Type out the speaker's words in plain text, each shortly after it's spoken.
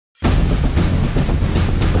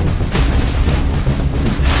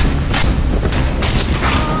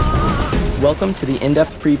Welcome to the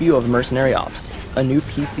in-depth preview of Mercenary Ops, a new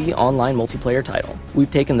PC online multiplayer title. We've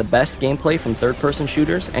taken the best gameplay from third-person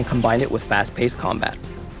shooters and combined it with fast-paced combat.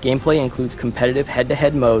 Gameplay includes competitive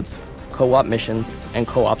head-to-head modes, co-op missions, and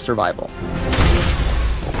co-op survival.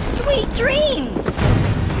 Sweet dreams!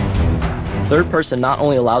 Third person not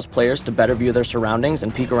only allows players to better view their surroundings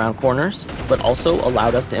and peek around corners, but also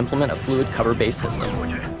allowed us to implement a fluid cover-based system.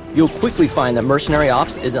 You'll quickly find that Mercenary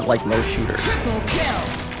Ops isn't like most shooters.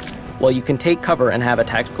 While you can take cover and have a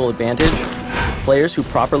tactical advantage, players who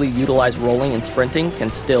properly utilize rolling and sprinting can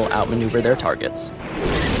still outmaneuver their targets.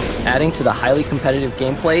 Adding to the highly competitive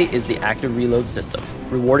gameplay is the active reload system,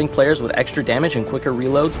 rewarding players with extra damage and quicker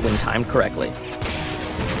reloads when timed correctly.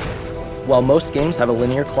 While most games have a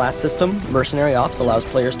linear class system, Mercenary Ops allows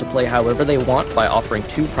players to play however they want by offering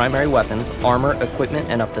 2 primary weapons, armor, equipment,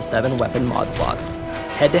 and up to 7 weapon mod slots.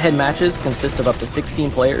 Head-to-head matches consist of up to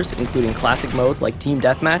 16 players, including classic modes like Team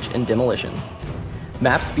Deathmatch and Demolition.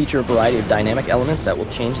 Maps feature a variety of dynamic elements that will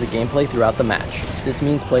change the gameplay throughout the match. This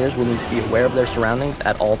means players will need to be aware of their surroundings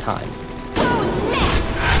at all times.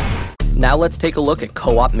 Now let's take a look at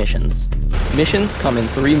co-op missions. Missions come in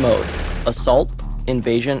 3 modes: Assault,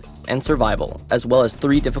 Invasion, and Survival, as well as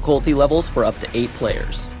 3 difficulty levels for up to 8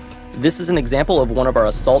 players. This is an example of one of our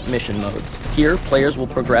Assault mission modes. Here, players will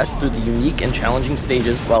progress through the unique and challenging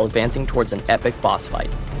stages while advancing towards an epic boss fight.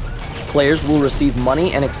 Players will receive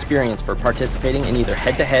money and experience for participating in either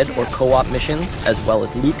head-to-head or co-op missions, as well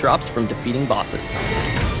as loot drops from defeating bosses.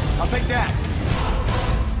 I'll take that.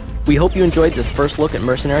 We hope you enjoyed this first look at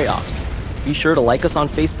Mercenary Ops. Be sure to like us on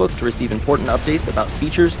Facebook to receive important updates about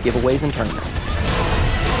features, giveaways, and tournaments.